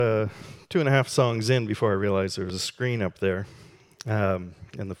2.5 songs in before I realized there was a screen up there. And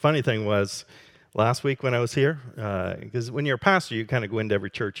the funny thing was, last week when I was here, because when you're a pastor, you kind of go into every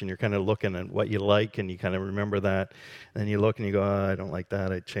church and you're kind of looking at what you like and you kind of remember that. And then you look and you go, I don't like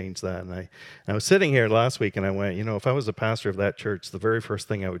that, I'd change that. And I was sitting here last week and I went, if I was a pastor of that church, the very first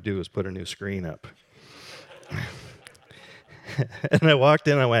thing I would do is put a new screen up. And I walked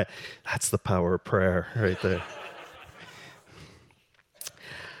in and I went, that's the power of prayer right there.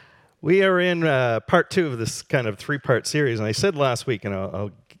 We are in part 2 of this kind of 3-part series, and I said last week, and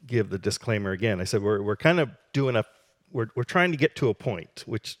I'll give the disclaimer again. I said we're kind of doing we're trying to get to a point,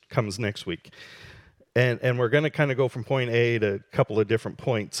 which comes next week, and we're going to kind of go from point A to a couple of different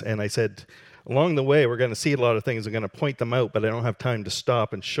points. And I said along the way we're going to see a lot of things. I'm going to point them out, but I don't have time to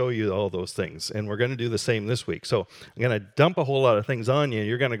stop and show you all those things. And we're going to do the same this week. So I'm going to dump a whole lot of things on you.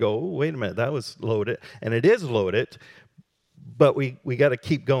 You're going to go, oh, wait a minute, that was loaded, and it is loaded. But we got to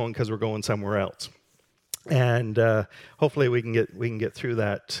keep going because we're going somewhere else, and hopefully we can get through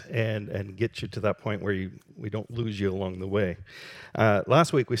that and get you to that point where we don't lose you along the way.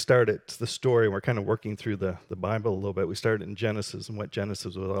 Last week we started the story. We're kind of working through the Bible a little bit. We started in Genesis and what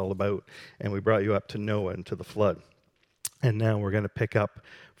Genesis was all about, and we brought you up to Noah and to the flood. And now we're going to pick up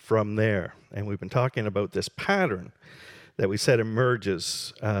from there. And we've been talking about this pattern that we said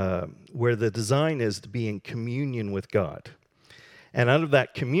emerges where the design is to be in communion with God. And out of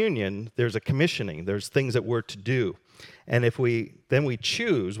that communion, there's a commissioning. There's things that we're to do. And then we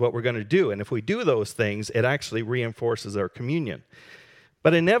choose what we're going to do. And if we do those things, it actually reinforces our communion.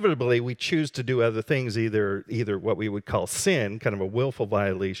 But inevitably, we choose to do other things, either what we would call sin, kind of a willful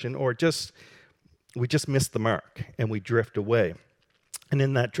violation, or we just miss the mark and we drift away. And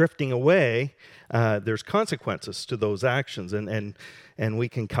in that drifting away, there's consequences to those actions. And we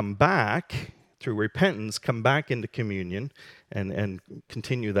can come back through repentance, come back into communion and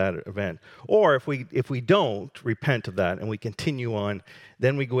continue that event. Or if we don't repent of that and we continue on,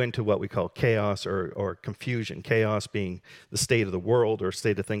 then we go into what we call chaos or confusion. Chaos being the state of the world or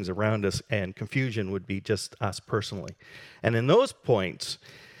state of things around us, and confusion would be just us personally. And in those points,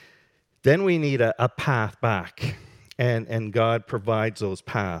 then we need a path back. And God provides those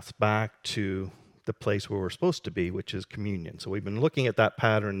paths back to the place where we're supposed to be, which is communion. So we've been looking at that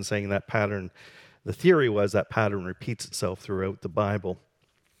pattern and saying that pattern, the theory was that pattern repeats itself throughout the Bible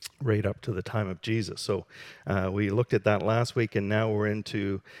right up to the time of Jesus. So we looked at that last week, and now we're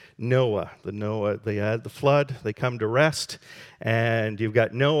into Noah. They had the flood, they come to rest, and you've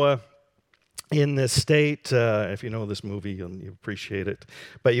got Noah in this state. If you know this movie, you appreciate it.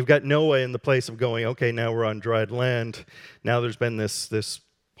 But you've got Noah in the place of going, okay, now we're on dried land. Now there's been this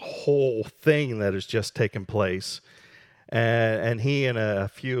whole thing that has just taken place, and he and a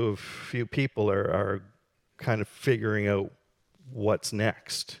few people are kind of figuring out what's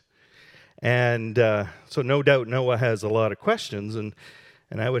next. And so no doubt Noah has a lot of questions, and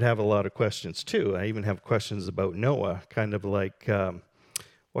I would have a lot of questions too. I even have questions about Noah, kind of like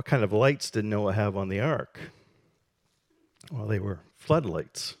what kind of lights did Noah have on the ark? Well, they were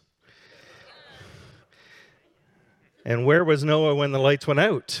floodlights. And where was Noah when the lights went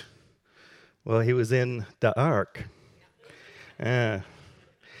out? Well, he was in the ark. And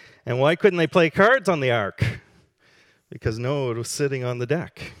why couldn't they play cards on the ark? Because Noah was sitting on the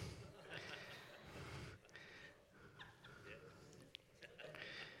deck.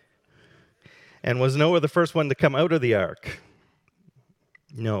 And was Noah the first one to come out of the ark?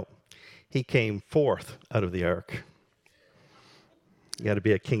 No. He came forth out of the ark. You got to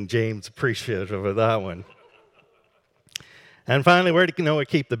be a King James appreciative of that one. And finally, where did Noah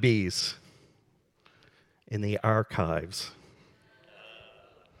keep the bees? In the archives.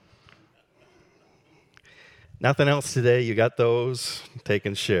 Nothing else today. You got those. Take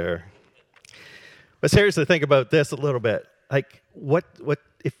and share. But seriously, think about this a little bit. Like, what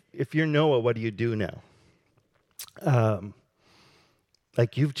if you're Noah, what do you do now?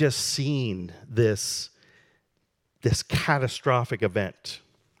 Like, you've just seen this catastrophic event.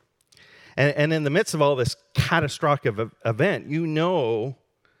 And in the midst of all this catastrophic event, you know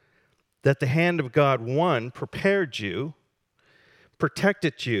that the hand of God, one, prepared you,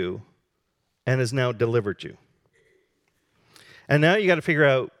 protected you, and has now delivered you. And now you got to figure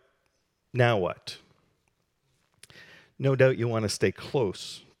out, now what? No doubt you want to stay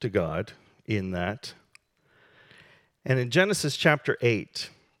close to God in that. And in Genesis chapter 8,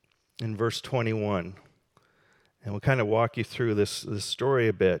 in verse 21, and we'll kind of walk you through this story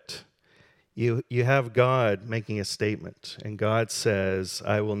a bit. You have God making a statement, and God says,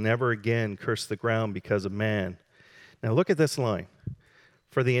 I will never again curse the ground because of man. Now look at this line.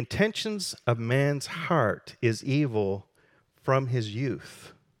 For the intentions of man's heart is evil from his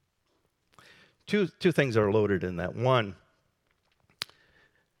youth. Two things are loaded in that. One,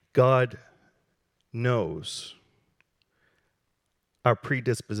 God knows our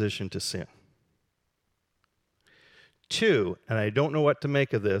predisposition to sin. Two, and I don't know what to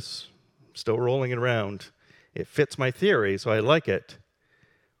make of this, I'm still rolling it around. It fits my theory, so I like it.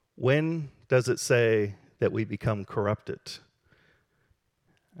 When does it say that we become corrupted?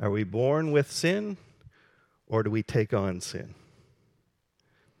 Are we born with sin, or do we take on sin?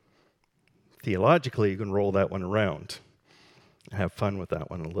 Theologically, you can roll that one around. Have fun with that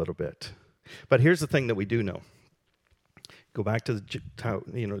one a little bit. But here's the thing that we do know. Go back to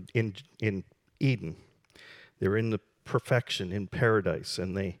in Eden. They're in the perfection in paradise,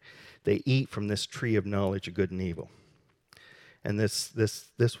 and they eat from this tree of knowledge of good and evil. And this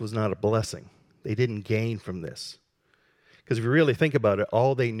was not a blessing. They didn't gain from this. Because if you really think about it,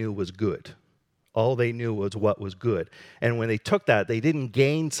 all they knew was good. All they knew was what was good. And when they took that, they didn't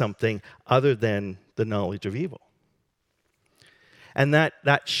gain something other than the knowledge of evil. And that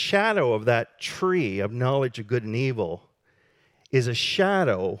shadow of that tree of knowledge of good and evil is a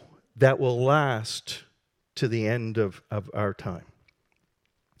shadow that will last to the end of our time.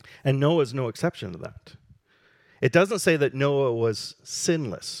 And Noah's no exception to that. It doesn't say that Noah was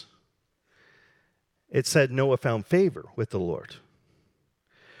sinless. It said Noah found favor with the Lord.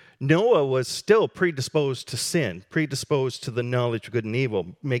 Noah was still predisposed to sin, predisposed to the knowledge of good and evil,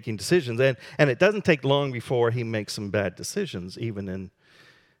 making decisions. And it doesn't take long before he makes some bad decisions, even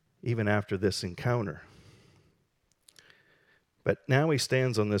after this encounter. But now he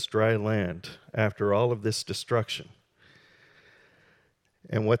stands on this dry land after all of this destruction.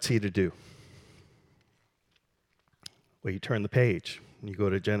 And what's he to do? Well, you turn the page and you go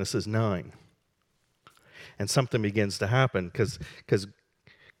to Genesis 9. And something begins to happen because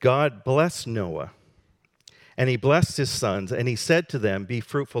God blessed Noah, and he blessed his sons, and he said to them, be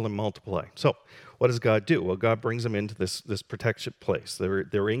fruitful and multiply. So what does God do? Well, God brings them into this protection place.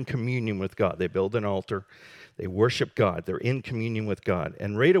 They're in communion with God. They build an altar. They worship God. They're in communion with God.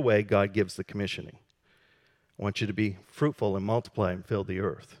 And right away, God gives the commissioning. I want you to be fruitful and multiply and fill the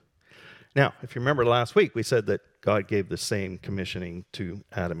earth. Now, if you remember last week, we said that God gave the same commissioning to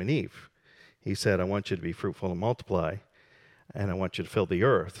Adam and Eve. He said, I want you to be fruitful and multiply, and I want you to fill the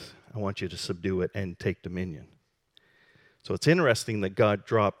earth. I want you to subdue it and take dominion. So it's interesting that God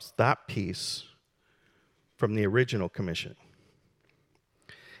drops that piece from the original commission.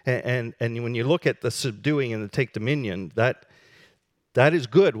 And when you look at the subduing and the take dominion, that is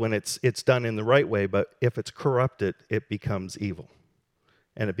good when it's done in the right way, but if it's corrupted, it becomes evil,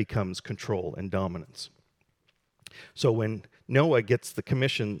 and it becomes control and dominance. So when Noah gets the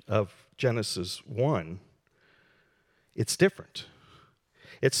commission of Genesis 1, it's different.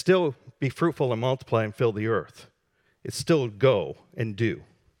 It's still be fruitful and multiply and fill the earth. It's still go and do.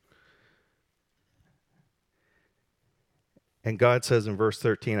 And God says in verse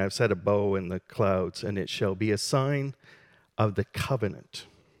 13, I've set a bow in the clouds, and it shall be a sign of the covenant.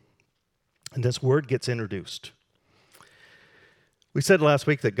 And this word gets introduced. We said last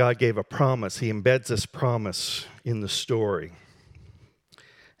week that God gave a promise. He embeds this promise in the story.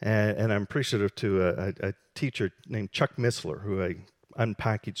 And I'm appreciative to a teacher named Chuck Missler, who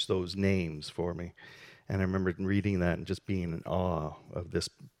unpackaged those names for me. And I remember reading that and just being in awe of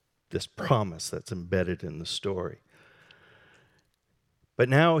this promise that's embedded in the story. But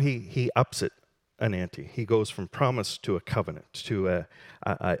now he ups it an ante. He goes from promise to a covenant, to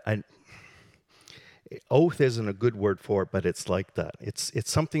an oath isn't a good word for it, but it's like that. It's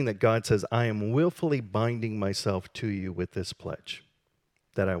something that God says, I am willfully binding myself to you with this pledge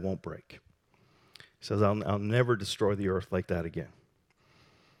that I won't break. He says, I'll never destroy the earth like that again.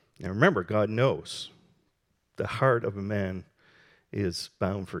 Now remember, God knows the heart of a man is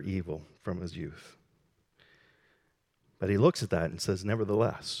bound for evil from his youth. But he looks at that and says,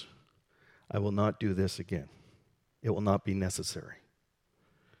 nevertheless, I will not do this again. It will not be necessary.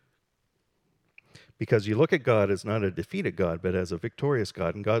 Because you look at God as not a defeated God, but as a victorious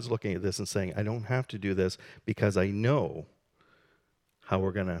God. And God's looking at this and saying, I don't have to do this because I know how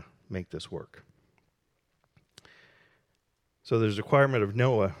we're going to make this work. So there's a requirement of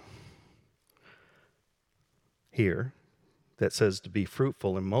Noah here that says to be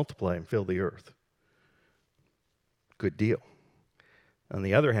fruitful and multiply and fill the earth. Good deal. On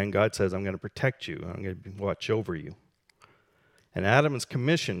the other hand, God says, I'm going to protect you. I'm going to watch over you. And Adam is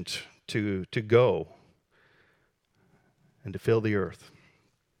commissioned to go and to fill the earth.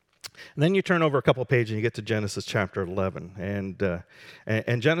 And then you turn over a couple of pages and you get to Genesis chapter 11.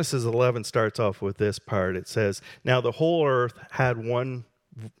 And Genesis 11 starts off with this part. It says, now the whole earth had one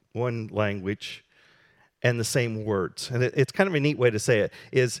language and the same words. And it's kind of a neat way to say it,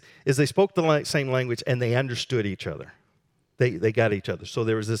 is they spoke the same language and they understood each other. They got each other. So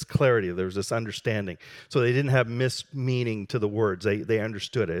there was this clarity, there was this understanding. So they didn't have mismeaning to the words. They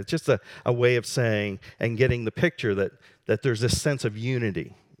understood it. It's just a way of saying and getting the picture that there's this sense of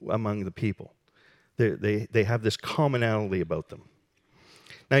unity among the people. They have this commonality about them.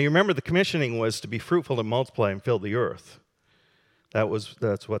 Now you remember the commissioning was to be fruitful and multiply and fill the earth.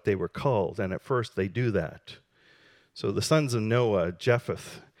 That's what they were called, and at first they do that. So the sons of Noah,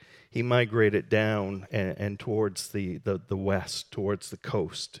 Japheth, he migrated down and towards the west, towards the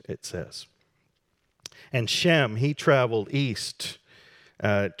coast, it says. And Shem, he traveled east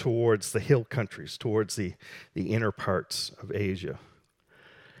towards the hill countries, towards the inner parts of Asia.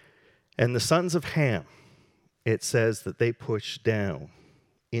 And the sons of Ham, it says that they pushed down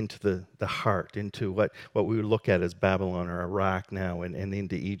into the heart, into what we would look at as Babylon or Iraq now, and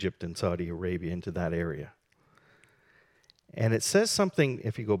into Egypt and Saudi Arabia, into that area. And it says something,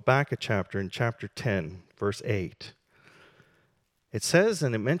 if you go back a chapter, in chapter 10, verse 8, it says,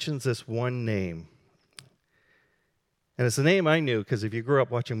 and it mentions this one name. And it's a name I knew, because if you grew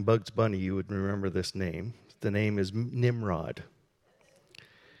up watching Bugs Bunny, you would remember this name. The name is Nimrod.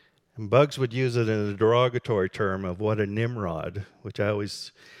 And Bugs would use it in a derogatory term of what a Nimrod, which I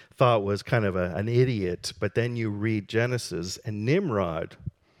always thought was kind of an idiot, but then you read Genesis, and Nimrod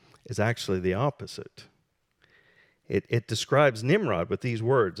is actually the opposite. It describes Nimrod with these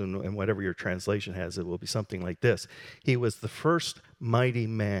words, and whatever your translation has, it will be something like this. He was the first mighty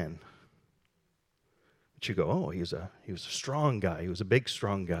man. But you go, oh, he was a strong guy. He was a big,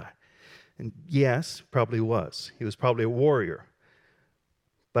 strong guy. And yes, probably was. He was probably a warrior.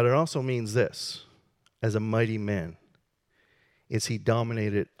 But it also means this, as a mighty man, is he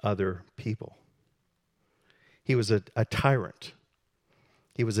dominated other people. He was a tyrant.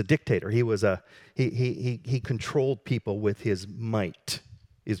 He was a dictator. He controlled people with his might,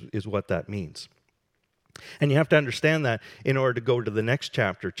 is what that means. And you have to understand that in order to go to the next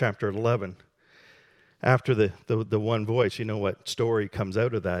chapter, chapter 11. After the one voice, you know what story comes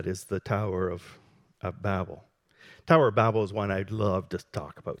out of that is the Tower of Babel. Tower of Babel is one I'd love to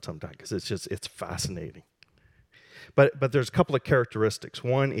talk about sometime because it's fascinating. But there's a couple of characteristics.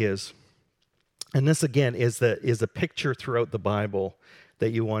 One is, and this again is a picture throughout the Bible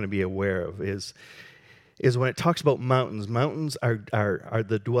that you want to be aware of, is when it talks about mountains. Mountains are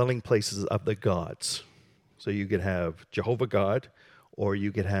the dwelling places of the gods. So you could have Jehovah God, or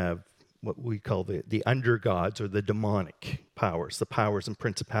you could have what we call the under gods, or the demonic powers. The powers and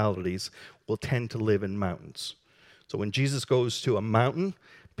principalities will tend to live in mountains. So when Jesus goes to a mountain,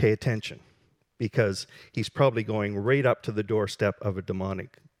 pay attention, because he's probably going right up to the doorstep of a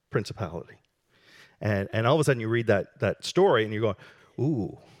demonic principality. And all of a sudden you read that story and you go,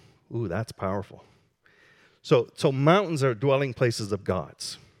 ooh, that's powerful. So mountains are dwelling places of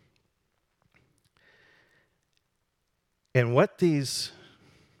gods. And what these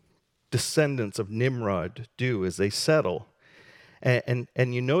descendants of Nimrod do is they settle, and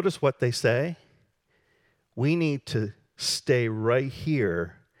you notice what they say? We need to stay right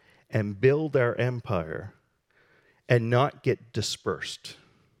here and build our empire and not get dispersed.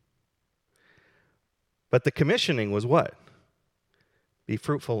 But the commissioning was what? Be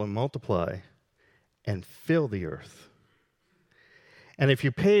fruitful and multiply and fill the earth. And if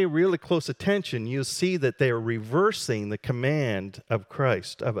you pay really close attention, you'll see that they are reversing the command of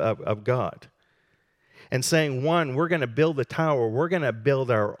Christ, of God. And saying, one, we're going to build a tower, we're going to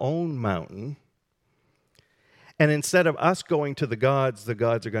build our own mountain. And instead of us going to the gods are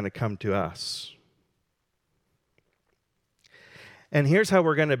going to come to us. And here's how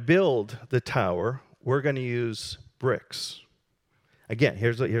we're going to build the tower. We're going to use bricks. Again,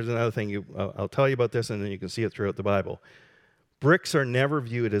 here's another thing. I'll tell you about this, and then you can see it throughout the Bible. Bricks are never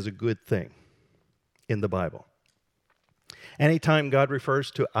viewed as a good thing in the Bible. Anytime God refers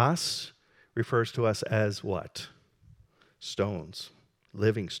to us as what? Stones,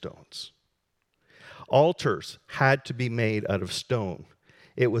 living stones. Altars had to be made out of stone.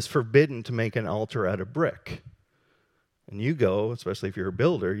 It was forbidden to make an altar out of brick. And you go, especially if you're a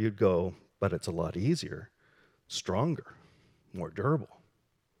builder, you'd go, but it's a lot easier, stronger, more durable.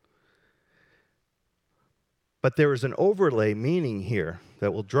 But there is an overlay meaning here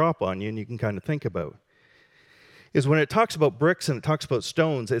that will drop on you, and you can kind of think about. Is when it talks about bricks and it talks about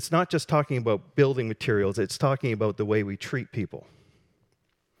stones, it's not just talking about building materials, it's talking about the way we treat people.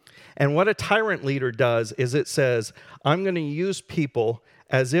 And what a tyrant leader does is it says, I'm going to use people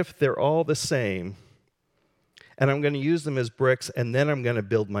as if they're all the same, and I'm going to use them as bricks, and then I'm going to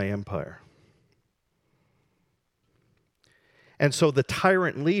build my empire. And so the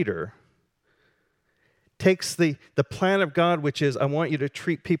tyrant leader takes the plan of God, which is, I want you to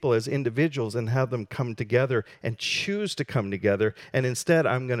treat people as individuals and have them come together and choose to come together. And instead,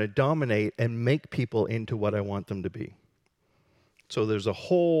 I'm going to dominate and make people into what I want them to be. So there's a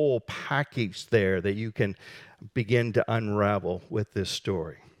whole package there that you can begin to unravel with this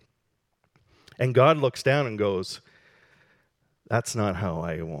story. And God looks down and goes, that's not how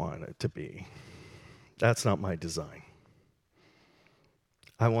I want it to be. That's not my design.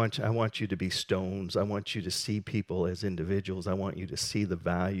 I want you to be stones. I want you to see people as individuals. I want you to see the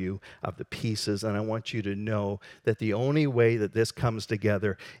value of the pieces. And I want you to know that the only way that this comes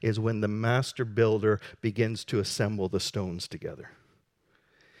together is when the master builder begins to assemble the stones together.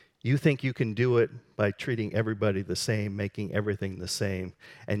 You think you can do it by treating everybody the same, making everything the same,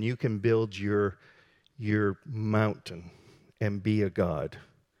 and you can build your mountain and be a god.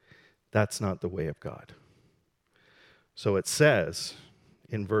 That's not the way of God. So it says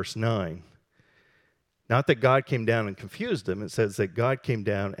in verse 9, not that God came down and confused them, it says that God came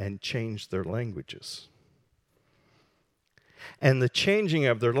down and changed their languages. And the changing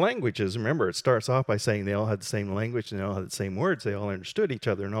of their languages, remember, it starts off by saying they all had the same language and they all had the same words, they all understood each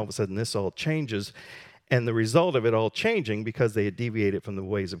other, and all of a sudden this all changes. And the result of it all changing, because they had deviated from the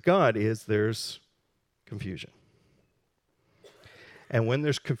ways of God, is there's confusion. And when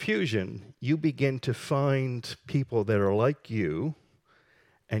there's confusion, you begin to find people that are like you,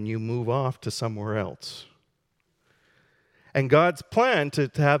 and you move off to somewhere else. And God's plan to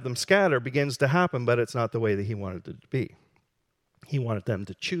have them scatter begins to happen, but it's not the way that he wanted it to be. He wanted them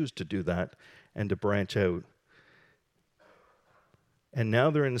to choose to do that and to branch out. And now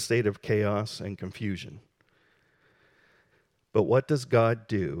they're in a state of chaos and confusion. But what does God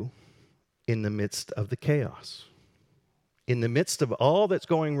do in the midst of the chaos? In the midst of all that's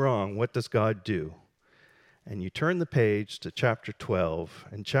going wrong, what does God do? And you turn the page to chapter 12,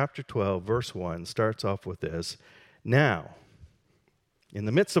 and chapter 12, verse 1, starts off with this. Now, in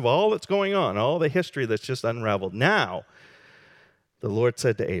the midst of all that's going on, all the history that's just unraveled, now, the Lord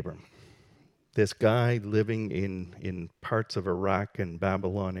said to Abram, this guy living in parts of Iraq and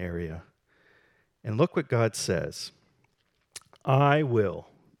Babylon area, and look what God says. I will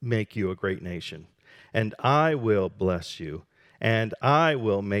make you a great nation, and I will bless you, and I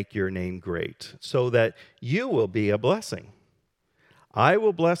will make your name great, so that you will be a blessing. I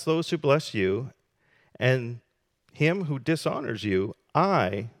will bless those who bless you, and him who dishonors you,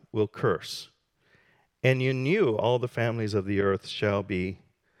 I will curse. And in you all the families of the earth shall be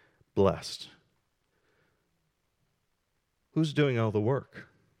blessed. Who's doing all the work?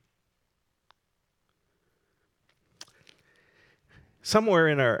 Somewhere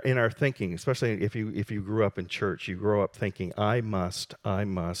in our thinking, especially if you grew up in church, you grow up thinking, I must,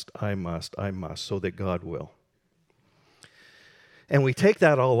 so that God will. And we take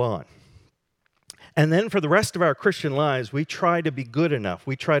that all on. And then for the rest of our Christian lives, we try to be good enough.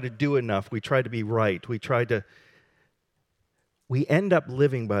 We try to do enough. We try to be right. We end up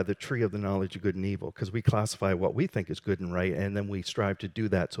living by the tree of the knowledge of good and evil, because we classify what we think is good and right, and then we strive to do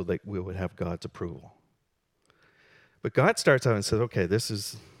that so that we would have God's approval. But God starts out and says, okay,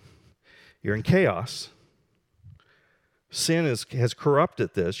 you're in chaos. Sin has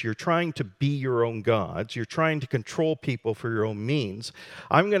corrupted this. You're trying to be your own gods. You're trying to control people for your own means.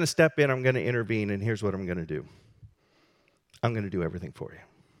 I'm going to step in. I'm going to intervene. And here's what I'm going to do. I'm going to do everything for you.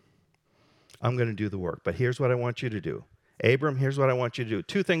 I'm going to do the work. But here's what I want you to do. Abram, here's what I want you to do.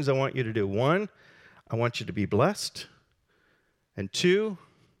 2 things I want you to do. 1, I want you to be blessed. And 2,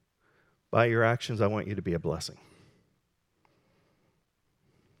 by your actions, I want you to be a blessing.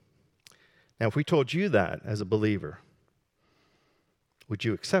 Now, if we told you that as a believer, would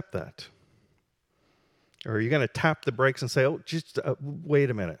you accept that? Or are you going to tap the brakes and say, oh, just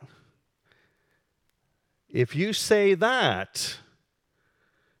wait a minute. If you say that,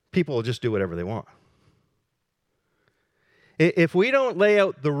 people will just do whatever they want. If we don't lay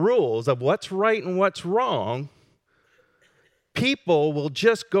out the rules of what's right and what's wrong, people will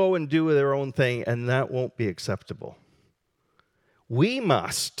just go and do their own thing, and that won't be acceptable. We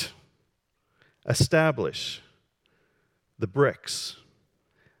must establish the bricks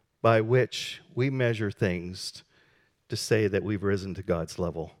by which we measure things to say that we've risen to God's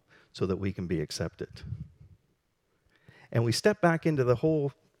level so that we can be accepted. And we step back into the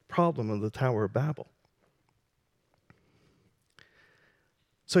whole problem of the Tower of Babel.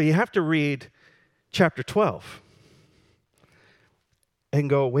 So you have to read chapter 12 and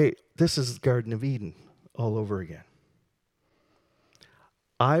go, wait, this is the Garden of Eden all over again.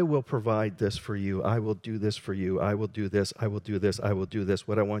 I will provide this for you. I will do this for you. I will do this. I will do this. I will do this.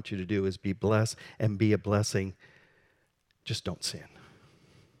 What I want you to do is be blessed and be a blessing. Just don't sin.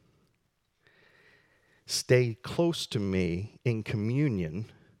 stay close to me in communion,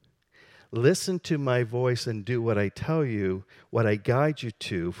 listen to my voice and do what I tell you, what I guide you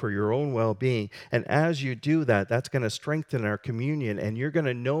to for your own well-being. And as you do that, that's going to strengthen our communion, and you're going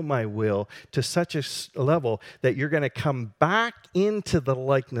to know my will to such a level that you're going to come back into the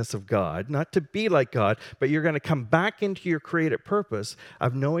likeness of God, not to be like God, but you're going to come back into your created purpose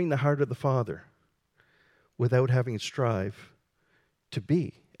of knowing the heart of the Father without having to strive to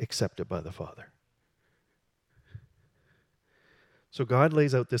be accepted by the Father. So God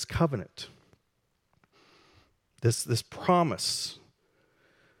lays out this covenant, this promise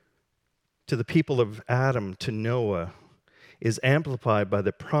to the people of Adam, to Noah, is amplified by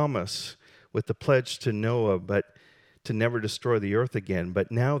the promise with the pledge to Noah, but to never destroy the earth again.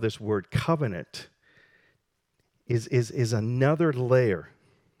 But now this word covenant is another layer.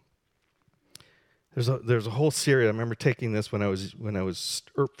 There's a whole series. I remember taking this when I was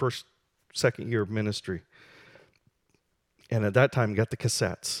second year of ministry. And at that time, got the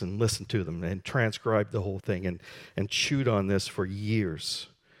cassettes and listened to them and transcribed the whole thing and chewed on this for years,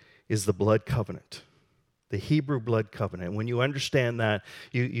 is the blood covenant, the Hebrew blood covenant. When you understand that,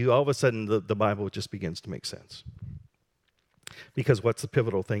 you all of a sudden, the Bible just begins to make sense. Because what's the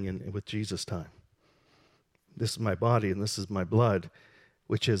pivotal thing with Jesus' time? This is my body and this is my blood,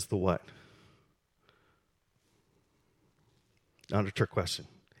 which is the what? Not a trick question.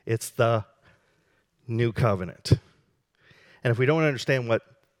 It's the new covenant. And if we don't understand what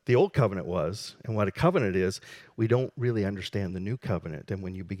the old covenant was and what a covenant is, we don't really understand the new covenant. And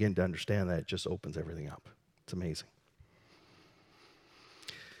when you begin to understand that, it just opens everything up. It's amazing.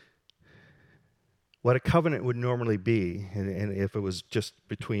 What a covenant would normally be, and if it was just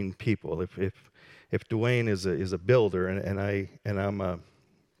between people, if Dwayne is a builder and I'm a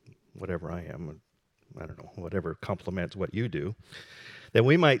whatever I am, I don't know, whatever complements what you do, then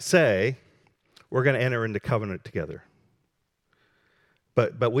we might say we're going to enter into covenant together.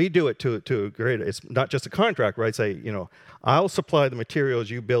 But we do it to a greater, it's not just a contract, right? Say, I'll supply the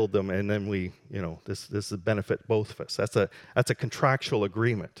materials, you build them, and then we, this is a benefit both of us. That's a contractual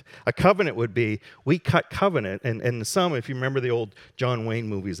agreement. A covenant would be, we cut covenant, and some, if you remember the old John Wayne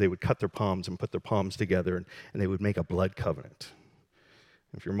movies, they would cut their palms and put their palms together, and they would make a blood covenant.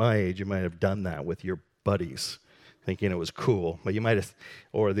 If you're my age, you might have done that with your buddies, thinking it was cool, but you might have,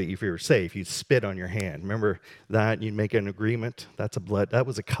 if you were safe, you'd spit on your hand. Remember that? You'd make an agreement. That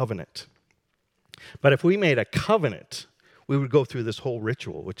was a covenant. But if we made a covenant, we would go through this whole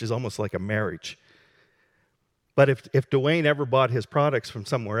ritual, which is almost like a marriage. But if Dwayne ever bought his products from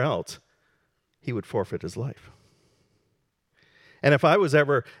somewhere else, he would forfeit his life. And if I was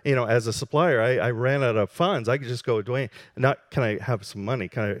ever, as a supplier, I ran out of funds, I could just go, Dwayne, can I have some money?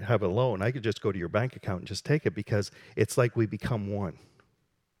 Can I have a loan? I could just go to your bank account and just take it, because it's like we become one.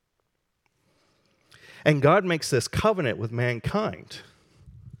 And God makes this covenant with mankind,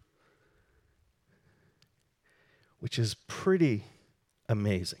 which is pretty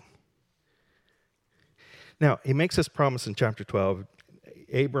amazing. Now, he makes this promise in chapter 12.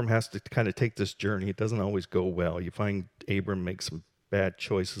 Abram has to kind of take this journey. It doesn't always go well. You find Abram makes some bad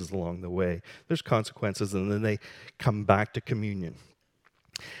choices along the way. There's consequences, and then they come back to communion.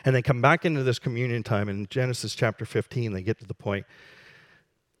 And they come back into this communion time. In Genesis chapter 15, they get to the point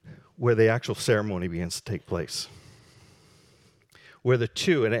where the actual ceremony begins to take place. Where the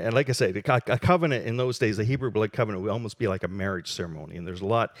two, and like I say, a covenant in those days, the Hebrew blood covenant, would almost be like a marriage ceremony. And there's a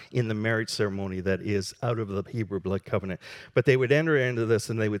lot in the marriage ceremony that is out of the Hebrew blood covenant. But they would enter into this,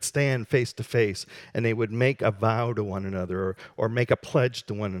 and they would stand face to face, and they would make a vow to one another, or make a pledge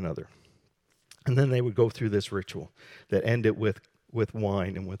to one another. And then they would go through this ritual that ended with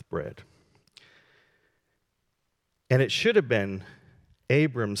wine and with bread. And it should have been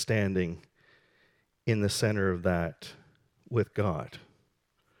Abram standing in the center of that with God.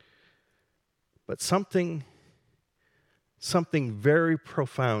 But something very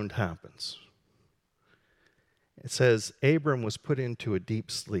profound happens. It says, Abram was put into a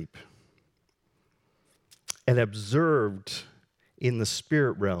deep sleep and observed in the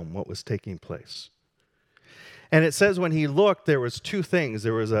spirit realm what was taking place. And it says when he looked, there was two things.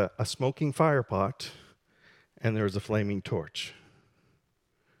 There was a smoking fire pot, and there was a flaming torch.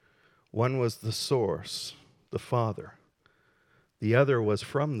 One was the source, the Father. The other was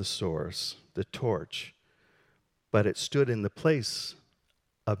from the source, the torch, but it stood in the place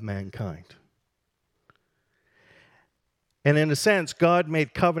of mankind. And in a sense, God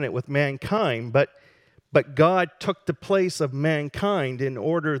made covenant with mankind, but God took the place of mankind in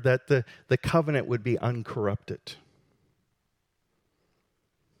order that the covenant would be uncorrupted.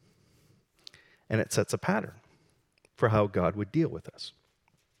 And it sets a pattern for how God would deal with us.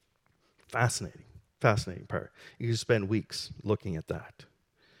 Fascinating. Fascinating part. You can spend weeks looking at that.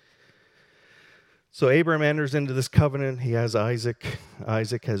 So Abraham enters into this covenant. He has Isaac.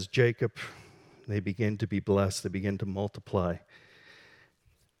 Isaac has Jacob. They begin to be blessed. They begin to multiply.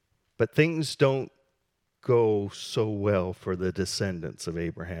 But things don't go so well for the descendants of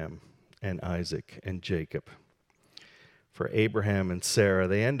Abraham and Isaac and Jacob. For Abraham and Sarah,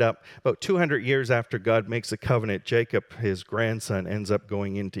 they end up about 200 years after God makes a covenant. Jacob, his grandson, ends up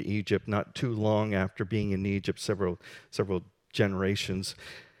going into Egypt not too long after being in Egypt, several generations.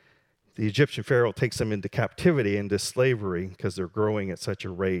 The Egyptian Pharaoh takes them into captivity, into slavery, because they're growing at such a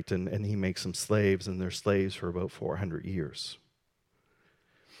rate, and he makes them slaves, and they're slaves for about 400 years.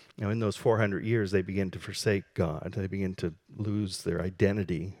 Now, in those 400 years, they begin to forsake God. They begin to lose their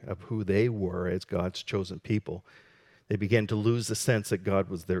identity of who they were as God's chosen people. They begin to lose the sense that God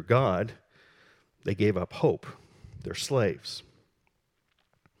was their God. They gave up hope. They're slaves.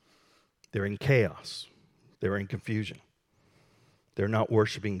 They're in chaos. They're in confusion. They're not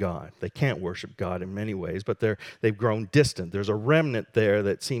worshiping God. They can't worship God in many ways, but they've grown distant. There's a remnant there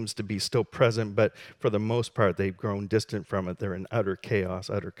that seems to be still present, but for the most part, they've grown distant from it. They're in utter chaos,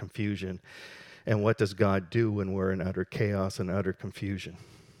 utter confusion. And what does God do when we're in utter chaos and utter confusion?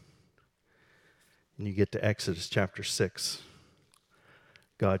 And you get to Exodus chapter 6.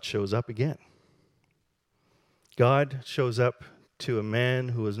 God shows up again. God shows up to a man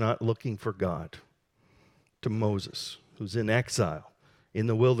who is not looking for God, to Moses, who's in exile in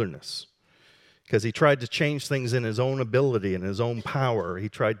the wilderness, because he tried to change things in his own ability and his own power. He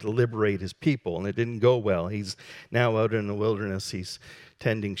tried to liberate his people, and it didn't go well. He's now out in the wilderness. He's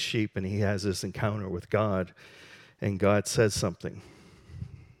tending sheep, and he has this encounter with God, and God says something.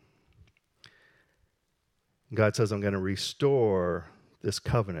 God says, I'm going to restore this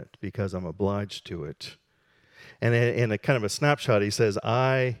covenant because I'm obliged to it. And in a kind of a snapshot, he says,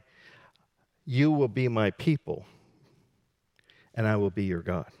 you will be my people, and I will be your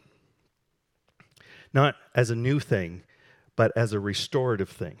God. Not as a new thing, but as a restorative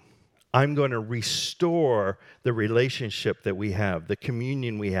thing. I'm going to restore the relationship that we have, the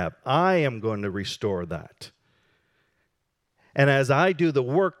communion we have. I am going to restore that. And as I do the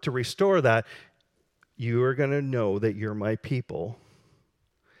work to restore that, you are going to know that you're my people,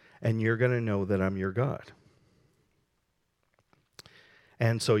 and you're going to know that I'm your God.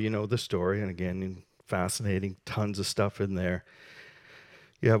 And so you know the story, and again, fascinating, tons of stuff in there.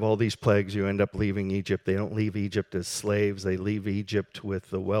 You have all these plagues. You end up leaving Egypt. They don't leave Egypt as slaves. They leave Egypt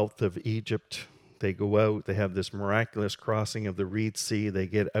with the wealth of Egypt. They go out. They have this miraculous crossing of the Reed Sea. They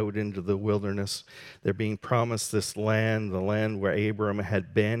get out into the wilderness. They're being promised this land, the land where Abram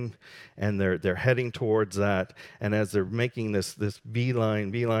had been, and they're heading towards that. And as they're making this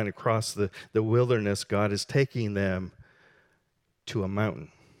beeline across the wilderness, God is taking them to a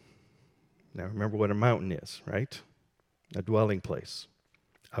mountain. Now remember what a mountain is, right? A dwelling place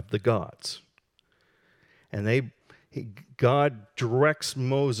of the gods. And God directs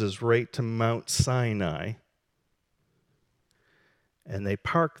Moses right to Mount Sinai, and they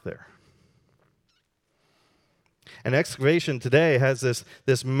park there. And excavation today has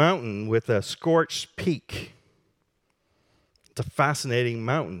this mountain with a scorched peak. It's a fascinating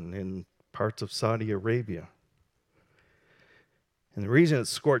mountain in parts of Saudi Arabia. And the reason it's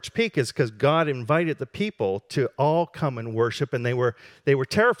scorched peak is because God invited the people to all come and worship, and they were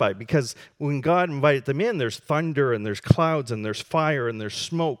terrified because when God invited them in, there's thunder and there's clouds and there's fire and there's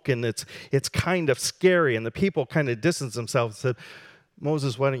smoke, and it's kind of scary, and the people kind of distanced themselves and said,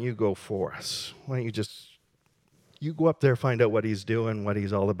 Moses, why don't you go for us? Why don't you go up there, find out what he's doing, what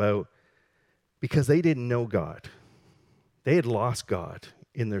he's all about? Because they didn't know God. They had lost God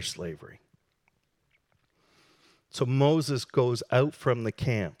in their slavery. So Moses goes out from the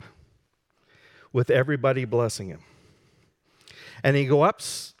camp with everybody blessing him. And he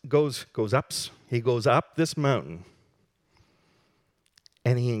goes up this mountain,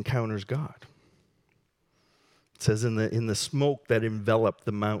 and he encounters God. It says in the smoke that enveloped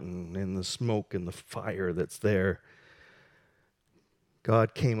the mountain, in the smoke and the fire that's there,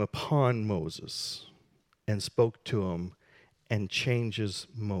 God came upon Moses and spoke to him and changes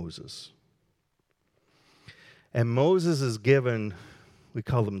Moses. And Moses is given, we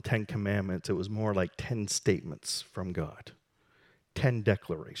call them 10 commandments. It was more like 10 statements from God, 10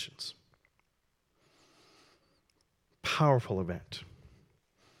 declarations. Powerful event.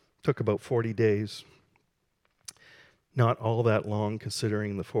 Took about 40 days. Not all that long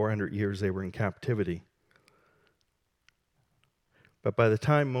considering the 400 years they were in captivity. But by the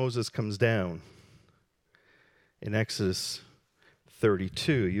time Moses comes down in Exodus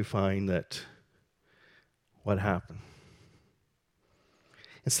 32, you find that what happened?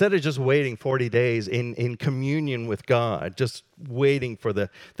 Instead of just waiting 40 days in communion with God, just waiting for the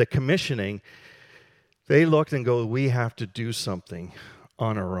commissioning, they looked and go, we have to do something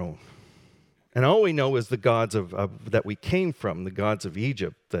on our own. And all we know is the gods that we came from, the gods of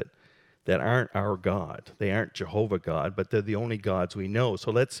Egypt, that aren't our God. They aren't Jehovah God, but they're the only gods we know.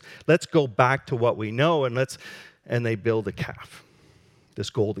 So let's go back to what we know, and they build a calf, this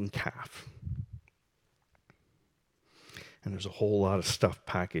golden calf. And there's a whole lot of stuff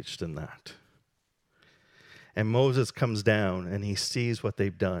packaged in that. And Moses comes down and he sees what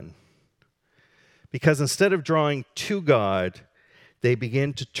they've done. Because instead of drawing to God, they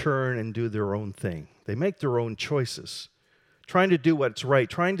begin to turn and do their own thing. They make their own choices, trying to do what's right,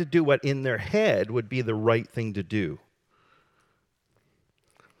 trying to do what in their head would be the right thing to do.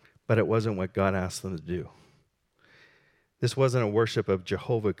 But it wasn't what God asked them to do. This wasn't a worship of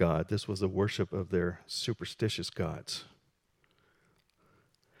Jehovah God. This was a worship of their superstitious gods.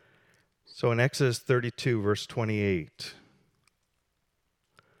 So in Exodus 32, verse 28,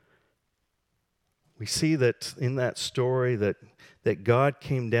 we see that in that story that God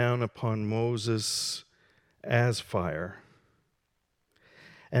came down upon Moses as fire.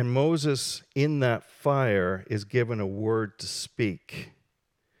 And Moses, in that fire, is given a word to speak.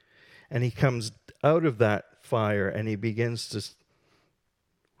 And he comes out of that fire and he begins to,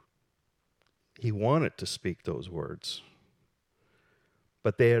 he wanted to speak those words.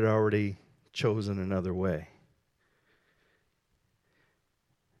 But they had already chosen another way.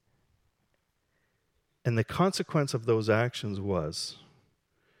 And the consequence of those actions was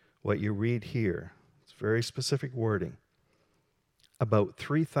what you read here. It's very specific wording. About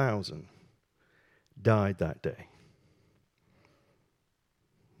 3,000 died that day.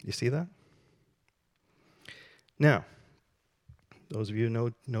 You see that? Now, those of you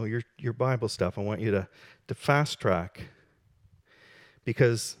who know your Bible stuff, I want you to fast track,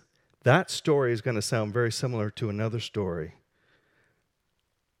 because that story is going to sound very similar to another story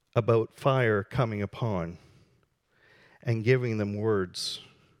about fire coming upon and giving them words.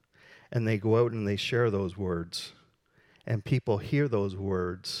 And they go out and they share those words. And people hear those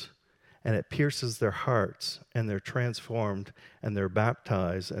words, and it pierces their hearts, and they're transformed, and they're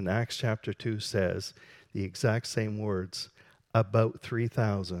baptized. And Acts chapter 2 says the exact same words. About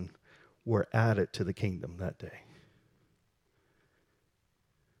 3,000 were added to the kingdom that day.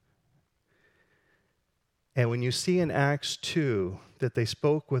 And when you see in Acts 2 that they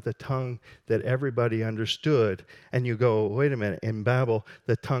spoke with a tongue that everybody understood, and you go, wait a minute, in Babel,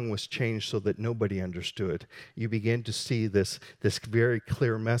 the tongue was changed so that nobody understood. You begin to see this very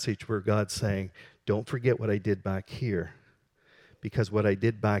clear message where God's saying, don't forget what I did back here, because what I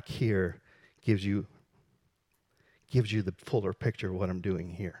did back here gives you the fuller picture of what I'm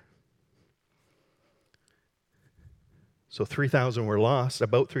doing here. So 3,000 were lost,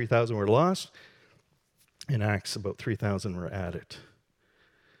 about 3,000 were lost. In Acts, about 3,000 were added.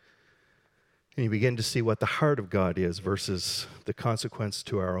 And you begin to see what the heart of God is versus the consequence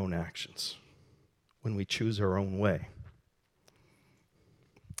to our own actions when we choose our own way.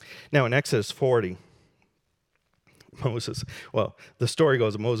 Now, in Exodus 40, the story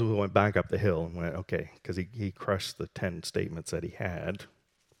goes, Moses went back up the hill and went, okay, because he crushed the 10 statements that he had,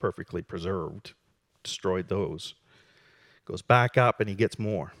 perfectly preserved, destroyed those. Goes back up and he gets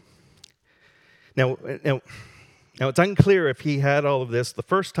more. Now, it's unclear if he had all of this the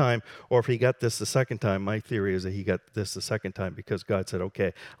first time or if he got this the second time. My theory is that he got this the second time because God said,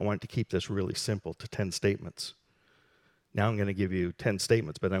 okay, I want to keep this really simple to 10 statements. Now I'm going to give you 10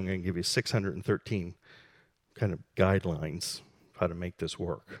 statements, but I'm going to give you 613 kind of guidelines of how to make this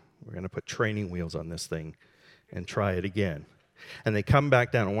work. We're going to put training wheels on this thing and try it again. And they come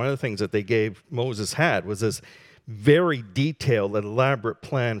back down. And one of the things that they gave Moses had was this very detailed and elaborate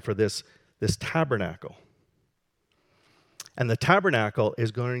plan for this tabernacle. And the tabernacle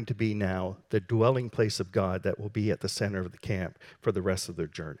is going to be now the dwelling place of God that will be at the center of the camp for the rest of their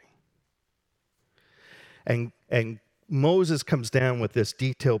journey. And Moses comes down with this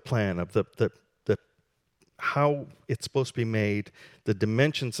detailed plan of the how it's supposed to be made, the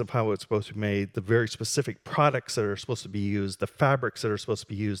dimensions of how it's supposed to be made, the very specific products that are supposed to be used, the fabrics that are supposed to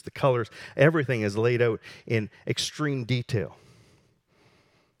be used, the colors. Everything is laid out in extreme detail.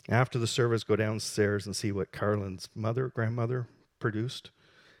 After the service, go downstairs and see what Carlin's grandmother produced,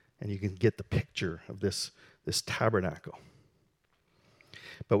 and you can get the picture of this tabernacle.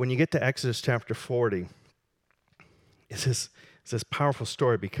 But when you get to Exodus chapter 40, it's this powerful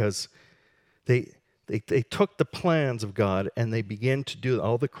story because they took the plans of God and they began to do,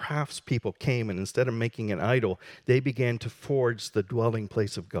 all the craftspeople came, and instead of making an idol, they began to forge the dwelling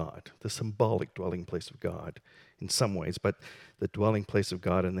place of God, the symbolic dwelling place of God in some ways, but the dwelling place of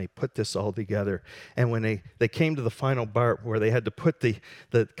God, and they put this all together. And when they came to the final part where they had to put the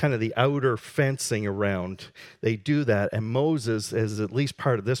kind of the outer fencing around, they do that, and Moses is at least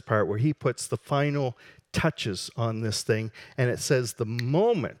part of this part where he puts the final touches on this thing, and it says the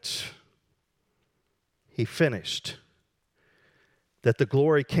moment he finished, that the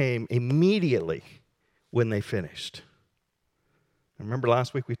glory came immediately when they finished. Remember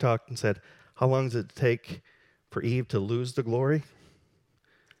last week we talked and said, how long does it take for Eve to lose the glory?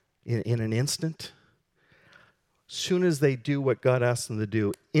 In an instant. Soon as they do what God asked them to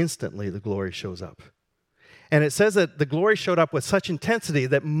do, instantly the glory shows up. And it says that the glory showed up with such intensity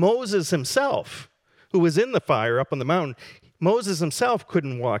that Moses himself, who was in the fire up on the mountain, Moses himself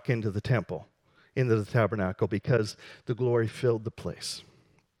couldn't walk into the temple, into the tabernacle, because the glory filled the place.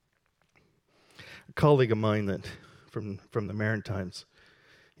 A colleague of mine that from the Maritimes,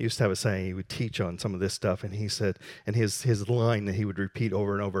 he used to have a saying, he would teach on some of this stuff, and he said, and his line that he would repeat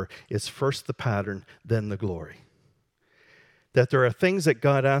over and over is, first the pattern, then the glory. That there are things that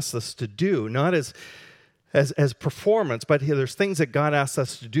God asks us to do, not as performance, but there's things that God asks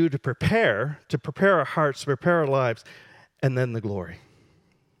us to do to prepare our hearts, to prepare our lives, and then the glory.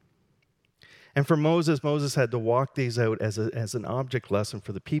 And for Moses had to walk these out as an object lesson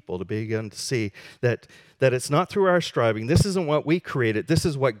for the people to begin to see that it's not through our striving. This isn't what we created. This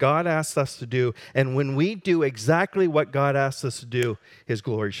is what God asked us to do. And when we do exactly what God asks us to do, His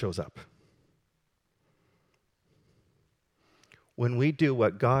glory shows up. When we do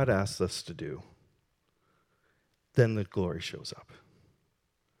what God asks us to do, then the glory shows up.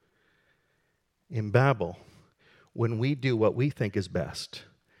 In Babel, when we do what we think is best,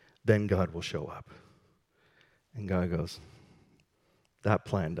 then God will show up. And God goes, that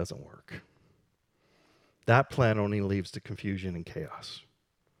plan doesn't work. That plan only leads to confusion and chaos.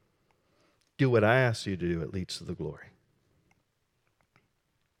 Do what I ask you to do, it leads to the glory.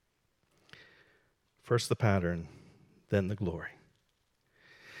 First the pattern, then the glory.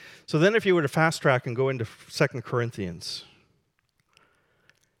 So then if you were to fast track and go into 2 Corinthians,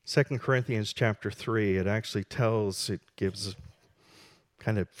 2 Corinthians chapter 3, it gives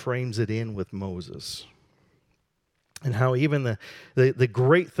kind of frames it in with Moses. And how even the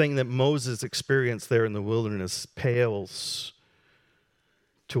great thing that Moses experienced there in the wilderness pales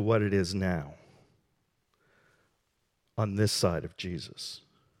to what it is now on this side of Jesus.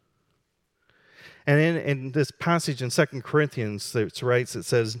 And in this passage in 2 Corinthians, it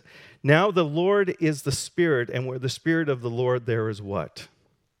says, now the Lord is the Spirit, and where the Spirit of the Lord, there is what?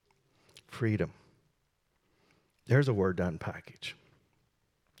 Freedom. There's a word to unpackage.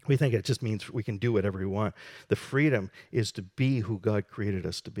 We think it just means we can do whatever we want. The freedom is to be who God created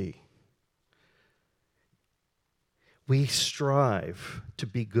us to be. We strive to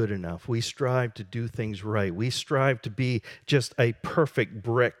be good enough. We strive to do things right. We strive to be just a perfect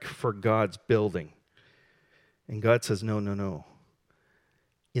brick for God's building. And God says, no, no, no.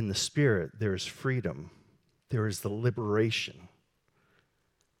 In the Spirit, there is freedom. There is the liberation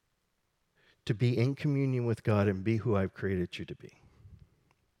to be in communion with God and be who I've created you to be.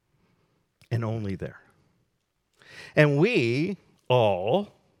 And only there. And we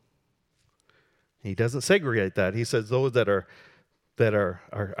all, he doesn't segregate that. He says those that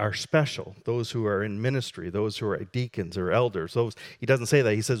are special, those who are in ministry, those who are deacons or elders, those, he doesn't say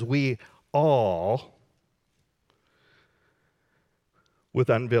that. He says we all, with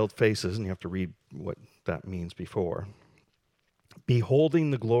unveiled faces, and you have to read what that means before,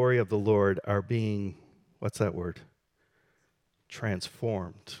 beholding the glory of the Lord, are being, what's that word?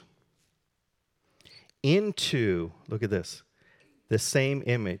 Transformed into, look at this, the same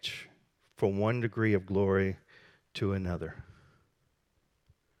image from one degree of glory to another.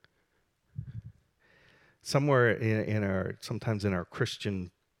 Somewhere sometimes in our Christian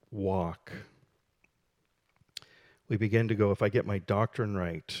walk, we begin to go, if I get my doctrine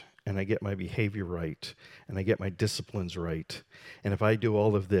right, and I get my behavior right, and I get my disciplines right, and if I do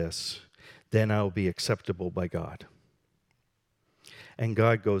all of this, then I'll be acceptable by God. And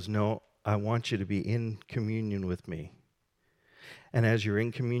God goes, no, I want you to be in communion with me. And as you're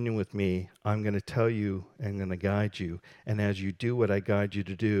in communion with me, I'm going to tell you and I'm going to guide you. And as you do what I guide you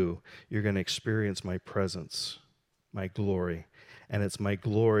to do, you're going to experience my presence, my glory. And it's my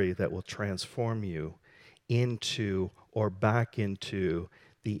glory that will transform you into or back into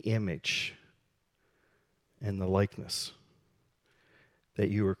the image and the likeness that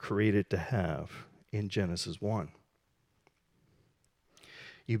you were created to have in Genesis 1.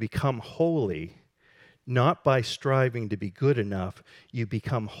 You become holy not by striving to be good enough. You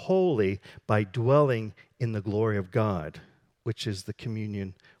become holy by dwelling in the glory of God, which is the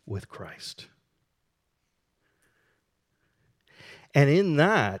communion with Christ. And in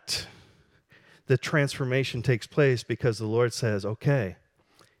that, the transformation takes place because the Lord says, okay,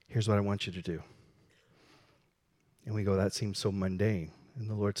 here's what I want you to do. And we go, that seems so mundane. And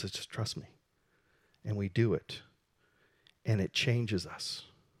the Lord says, just trust me. And we do it. And it changes us.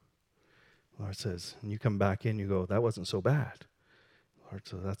 The Lord says, and you come back in, you go, that wasn't so bad. The Lord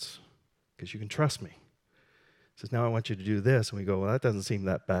says, that's because you can trust me. He says, now I want you to do this. And we go, well, that doesn't seem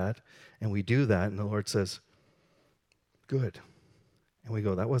that bad. And we do that. And the Lord says, good. And we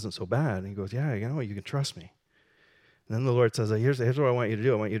go, that wasn't so bad. And he goes, yeah, you know, you can trust me. And then the Lord says, here's what I want you to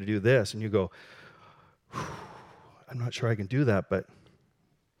do. I want you to do this. And you go, I'm not sure I can do that, but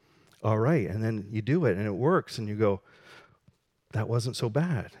all right. And then you do it and it works. And you go, that wasn't so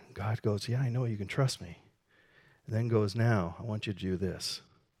bad. And God goes, yeah, I know, you can trust me. And then goes, now I want you to do this.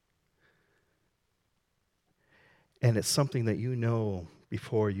 And it's something that you know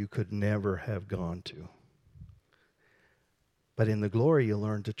before you could never have gone to. But in the glory, you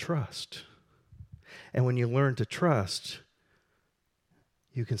learn to trust. And when you learn to trust,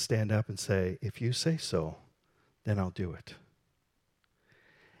 you can stand up and say, if you say so, then I'll do it.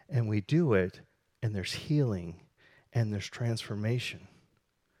 And we do it, and there's healing, and there's transformation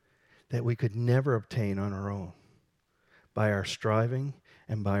that we could never obtain on our own by our striving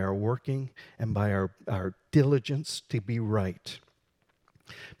and by our working and by our diligence to be right.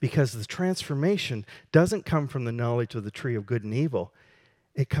 Because the transformation doesn't come from the knowledge of the tree of good and evil.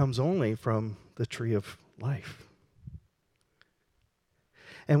 It comes only from the tree of life.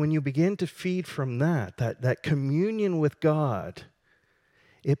 And when you begin to feed from that communion with God,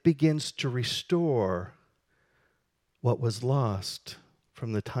 it begins to restore what was lost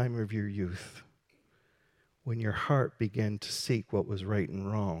from the time of your youth, when your heart began to seek what was right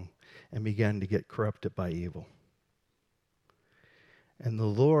and wrong and began to get corrupted by evil. And the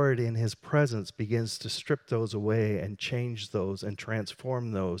Lord in his presence begins to strip those away and change those and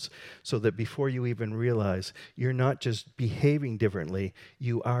transform those so that before you even realize, you're not just behaving differently,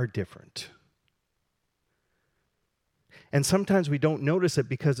 you are different. And sometimes we don't notice it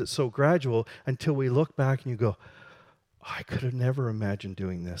because it's so gradual until we look back and you go, oh, I could have never imagined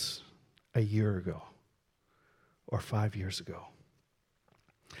doing this a year ago or 5 years ago.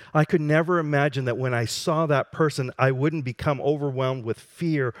 I could never imagine that when I saw that person, I wouldn't become overwhelmed with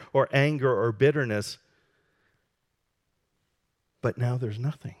fear or anger or bitterness. But now there's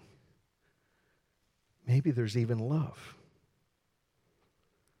nothing. Maybe there's even love.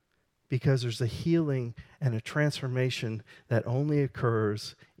 Because there's a healing and a transformation that only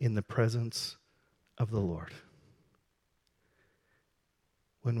occurs in the presence of the Lord.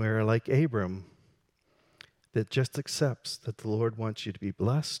 When we're like Abram, that just accepts that the Lord wants you to be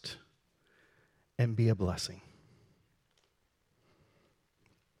blessed and be a blessing.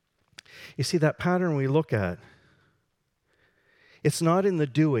 You see, that pattern we look at, it's not in the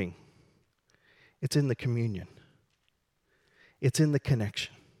doing, it's in the communion. It's in the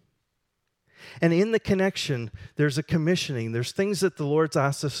connection. And in the connection, there's a commissioning. There's things that the Lord's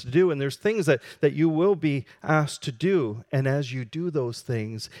asked us to do, and there's things that you will be asked to do. And as you do those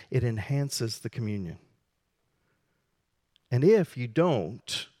things, it enhances the communion. And if you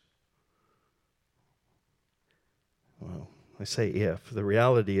don't, well, I say if. The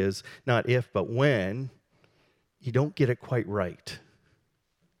reality is not if, but when you don't get it quite right.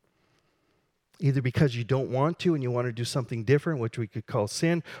 Either because you don't want to and you want to do something different, which we could call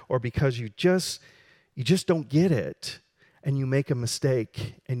sin, or because you just don't get it and you make a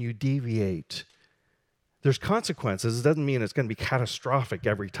mistake and you deviate. There's consequences. It doesn't mean it's going to be catastrophic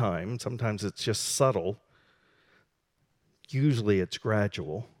every time. Sometimes it's just subtle. Usually it's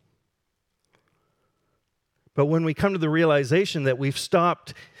gradual. But when we come to the realization that we've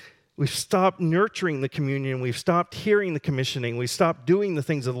stopped nurturing the communion, we've stopped hearing the commissioning, we've stopped doing the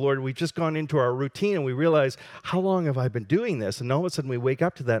things of the Lord, we've just gone into our routine and we realize, how long have I been doing this? And all of a sudden we wake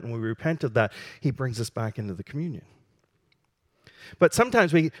up to that and we repent of that. He brings us back into the communion. But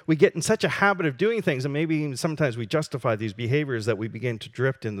sometimes we get in such a habit of doing things, and maybe even sometimes we justify these behaviors, that we begin to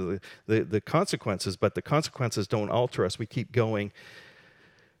drift into the consequences, but the consequences don't alter us. We keep going,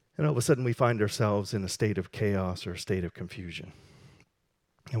 and all of a sudden we find ourselves in a state of chaos or a state of confusion.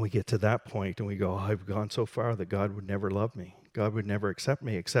 And we get to that point and we go, I've gone so far that God would never love me. God would never accept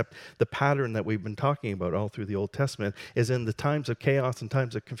me, except the pattern that we've been talking about all through the Old Testament is in the times of chaos and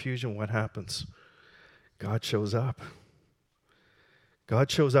times of confusion, what happens? God shows up. God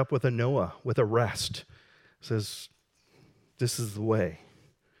shows up with a Noah, with a rest. Says, this is the way.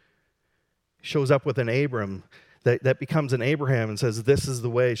 Shows up with an Abram that becomes an Abraham and says, this is the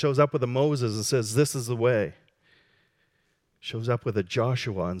way. Shows up with a Moses and says, this is the way. Shows up with a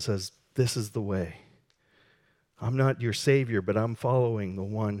Joshua and says, this is the way. I'm not your Savior, but I'm following the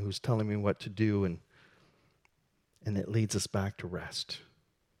one who's telling me what to do, and it leads us back to rest.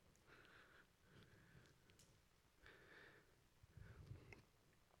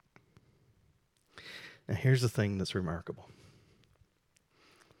 Now here's the thing that's remarkable.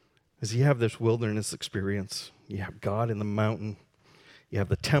 Is you have this wilderness experience. You have God in the mountain. You have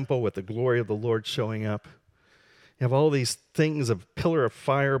the temple with the glory of the Lord showing up. You have all these things of pillar of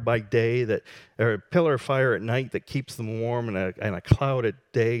fire by day, or a pillar of fire at night that keeps them warm, and a cloud at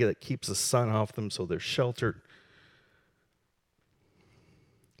day that keeps the sun off them so they're sheltered.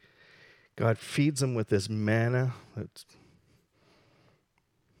 God feeds them with this manna.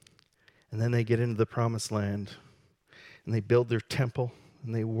 And then they get into the promised land, and they build their temple,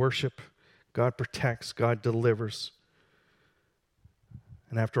 and they worship. God protects, God delivers.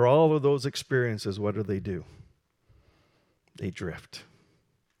 And after all of those experiences, what do? They drift.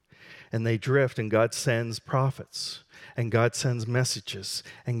 And they drift, and God sends prophets, and God sends messages,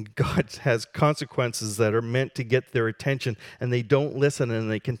 and God has consequences that are meant to get their attention, and they don't listen,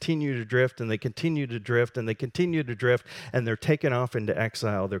 and they continue to drift, and they continue to drift, and they continue to drift, and they're taken off into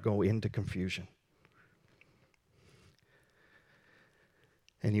exile. They go into confusion.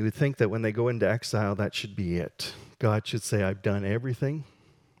 And you would think that when they go into exile, that should be it. God should say, I've done everything.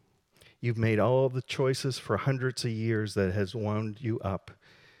 You've made all the choices for hundreds of years that has wound you up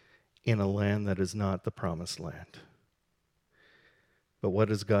in a land that is not the promised land. But what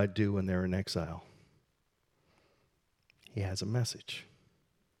does God do when they're in exile? He has a message.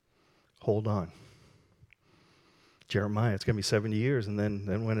 Hold on. Jeremiah, it's going to be 70 years, and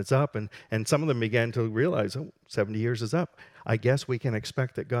then when it's up, and some of them began to realize, 70 years is up. I guess we can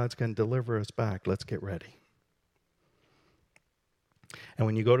expect that God's going to deliver us back. Let's get ready. And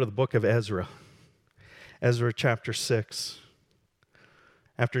when you go to the book of Ezra chapter 6,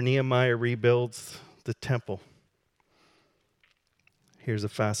 after Nehemiah rebuilds the temple, here's a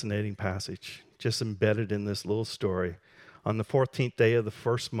fascinating passage, just embedded in this little story. On the 14th day of the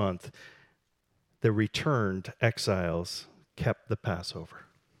first month, the returned exiles kept the Passover.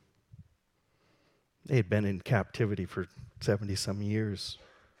 They had been in captivity for 70-some years.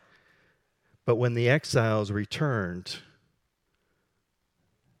 But when the exiles returned,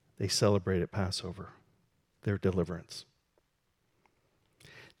 they celebrated Passover, their deliverance.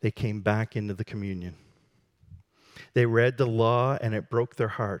 They came back into the communion. They read the law, and it broke their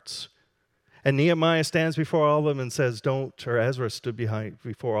hearts. And Nehemiah stands before all of them and says, Ezra stood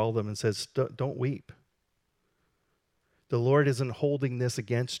before all of them and says, don't weep. The Lord isn't holding this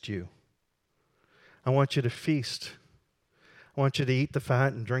against you. I want you to feast. I want you to eat the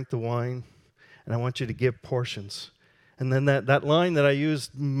fat and drink the wine, and I want you to give portions. And then that line that I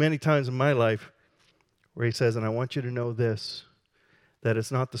used many times in my life, where he says, and I want you to know this, that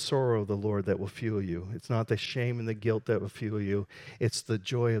it's not the sorrow of the Lord that will fuel you. It's not the shame and the guilt that will fuel you. It's the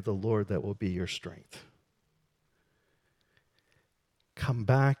joy of the Lord that will be your strength. Come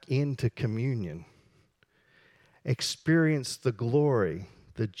back into communion. Experience the glory,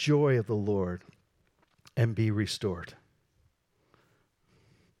 the joy of the Lord, and be restored.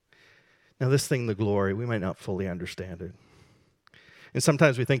 Now this thing, the glory, we might not fully understand it. And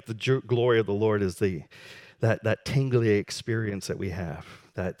sometimes we think the glory of the Lord is that tingly experience that we have,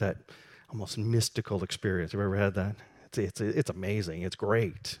 that almost mystical experience. Have you ever had that? It's amazing. It's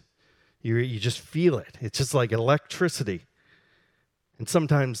great. You just feel it. It's just like electricity. And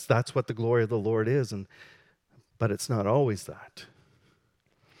sometimes that's what the glory of the Lord is, but it's not always that.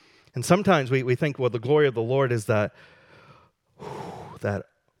 And sometimes we think, well, the glory of the Lord is that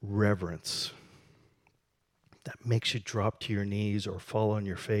reverence that makes you drop to your knees or fall on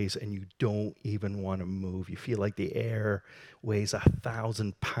your face, and you don't even want to move. You feel like the air weighs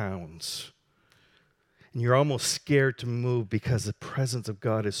 1,000 pounds. And you're almost scared to move because the presence of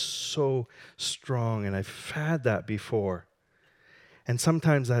God is so strong. And I've had that before. And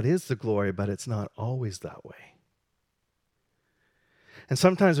sometimes that is the glory, but it's not always that way. And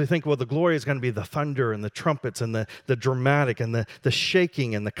sometimes we think, well, the glory is going to be the thunder and the trumpets and the dramatic and the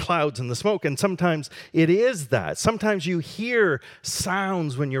shaking and the clouds and the smoke. And sometimes it is that. Sometimes you hear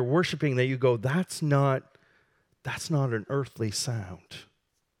sounds when you're worshiping that you go, that's not an earthly sound.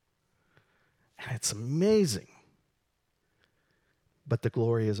 And it's amazing. But the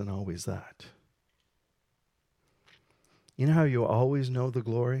glory isn't always that. You know how you always know the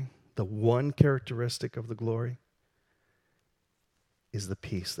glory? The one characteristic of the glory is the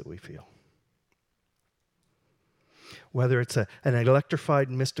peace that we feel. Whether it's an electrified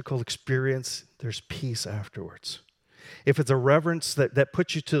mystical experience, there's peace afterwards. If it's a reverence that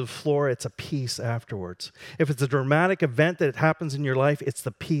puts you to the floor, it's a peace afterwards. If it's a dramatic event that happens in your life, it's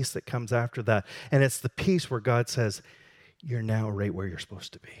the peace that comes after that. And it's the peace where God says, you're now right where you're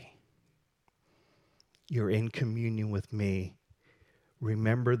supposed to be. You're in communion with me.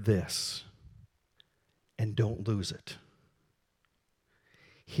 Remember this and don't lose it.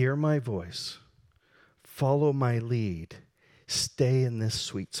 Hear my voice. Follow my lead. Stay in this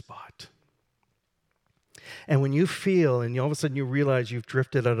sweet spot. And when you feel and all of a sudden you realize you've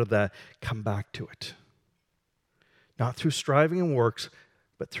drifted out of that, come back to it. Not through striving and works,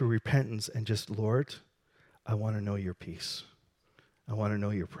 but through repentance and just, Lord, I want to know your peace. I want to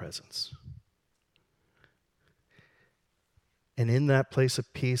know your presence. And in that place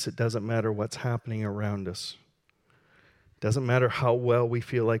of peace, it doesn't matter what's happening around us. It doesn't matter how well we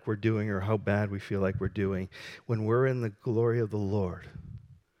feel like we're doing or how bad we feel like we're doing. When we're in the glory of the Lord,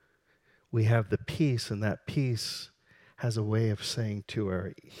 we have the peace, and that peace has a way of saying to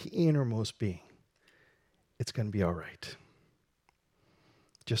our innermost being, it's going to be all right.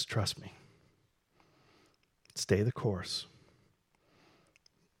 Just trust me. Stay the course.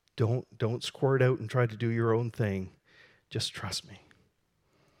 Don't squirt out and try to do your own thing. Just trust me.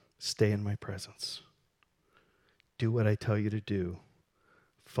 Stay in my presence. Do what I tell you to do.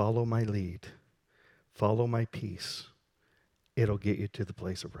 Follow my lead. Follow my peace. It'll get you to the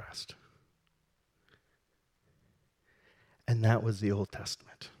place of rest. And that was the Old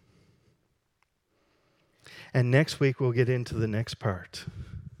Testament. And next week we'll get into the next part,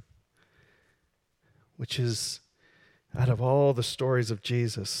 which is, out of all the stories of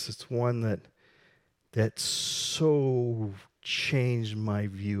Jesus, it's one that so changed my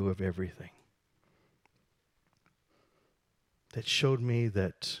view of everything. That showed me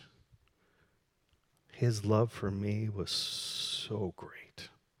that his love for me was so great.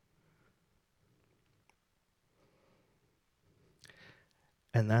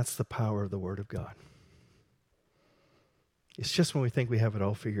 And that's the power of the Word of God. It's just when we think we have it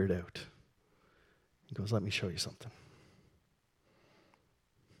all figured out, he goes, let me show you something.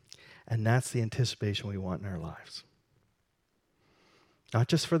 And that's the anticipation we want in our lives. Not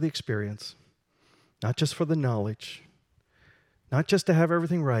just for the experience, not just for the knowledge, not just to have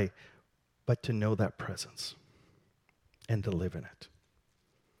everything right, but to know that presence and to live in it.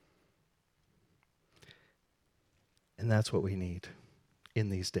 And that's what we need in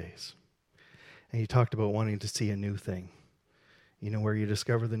these days. And you talked about wanting to see a new thing. You know where you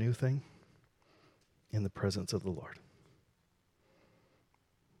discover the new thing? In the presence of the Lord.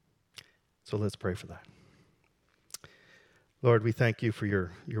 So let's pray for that. Lord, we thank you for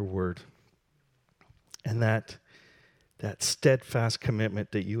your word and that steadfast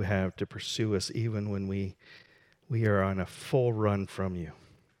commitment that you have to pursue us even when we are on a full run from you.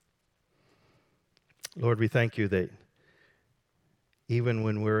 Lord, we thank you that even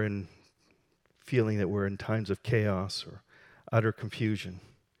when we're feeling that we're in times of chaos or utter confusion,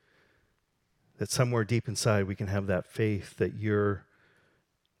 that somewhere deep inside we can have that faith that you're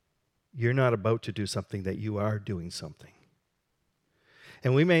not about to do something, that you are doing something.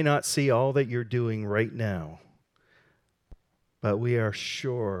 And we may not see all that you're doing right now, but we are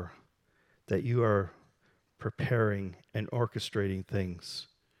sure that you are preparing and orchestrating things,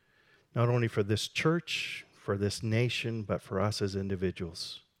 not only for this church, for this nation, but for us as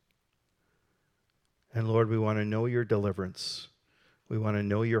individuals. And Lord, we want to know your deliverance. We want to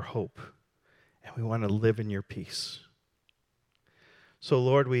know your hope. And we want to live in your peace. So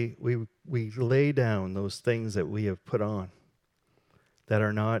Lord, we lay down those things that we have put on that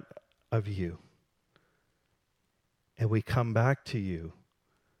are not of you. And we come back to you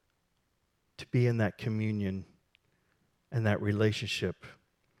to be in that communion and that relationship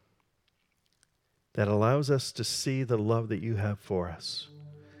that allows us to see the love that you have for us,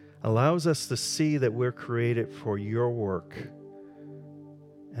 allows us to see that we're created for your work,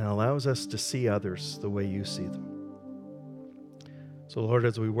 and allows us to see others the way you see them. So Lord,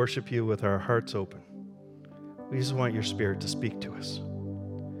 as we worship you with our hearts open, we just want your Spirit to speak to us.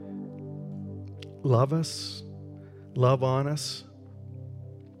 Love us, love on us,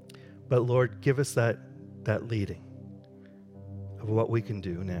 but Lord, give us that leading of what we can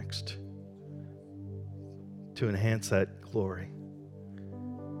do next to enhance that glory.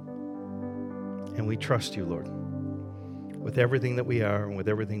 And we trust you, Lord. With everything that we are and with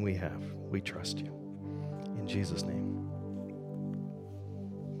everything we have, we trust you. In Jesus' name.